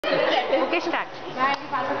Okay, start.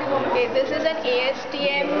 Okay, this is an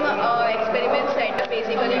ASTM experiment setup.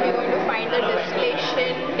 Basically, we're going to find the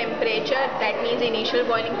distillation temperature, that means initial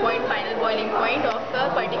boiling point, final boiling point of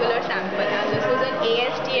a particular sample. And this is an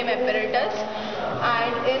ASTM apparatus.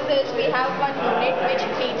 And in this, we have one unit which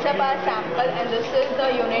heats up our sample, and this is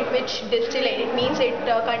the unit which distillates. It means it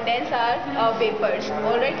condenses our vapors.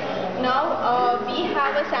 Alright. Now, we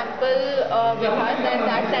have a sample with us, and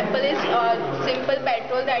that sample is simple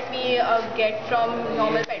petrol that we get from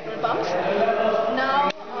normal petrol pumps.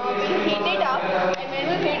 Now we'll heat it up, and when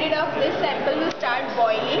we heat it up, this sample will start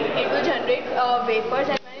boiling. It will generate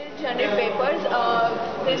vapors, and when it generates vapors,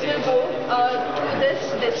 this will go to this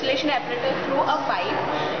distillation apparatus through a pipe.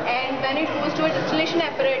 And when it goes to a distillation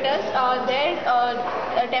apparatus, there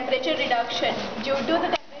temperature reduction. Due to the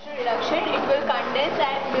temperature reduction, it will condense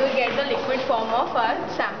and we will get the liquid form of our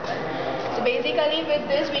sample. So basically with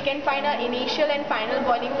this we can find our initial and final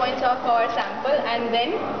boiling points of our sample, and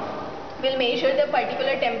then we'll measure the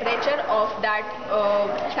particular temperature of that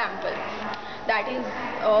sample. That is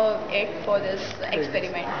it for this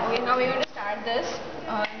experiment. Okay, now we're going to start this.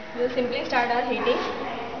 We'll simply start our heating.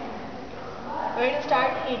 We're going to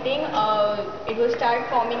start heating. It will start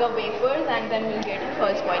forming a vapors, and then we'll get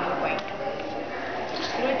first boiling point.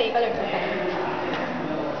 It will take a little time.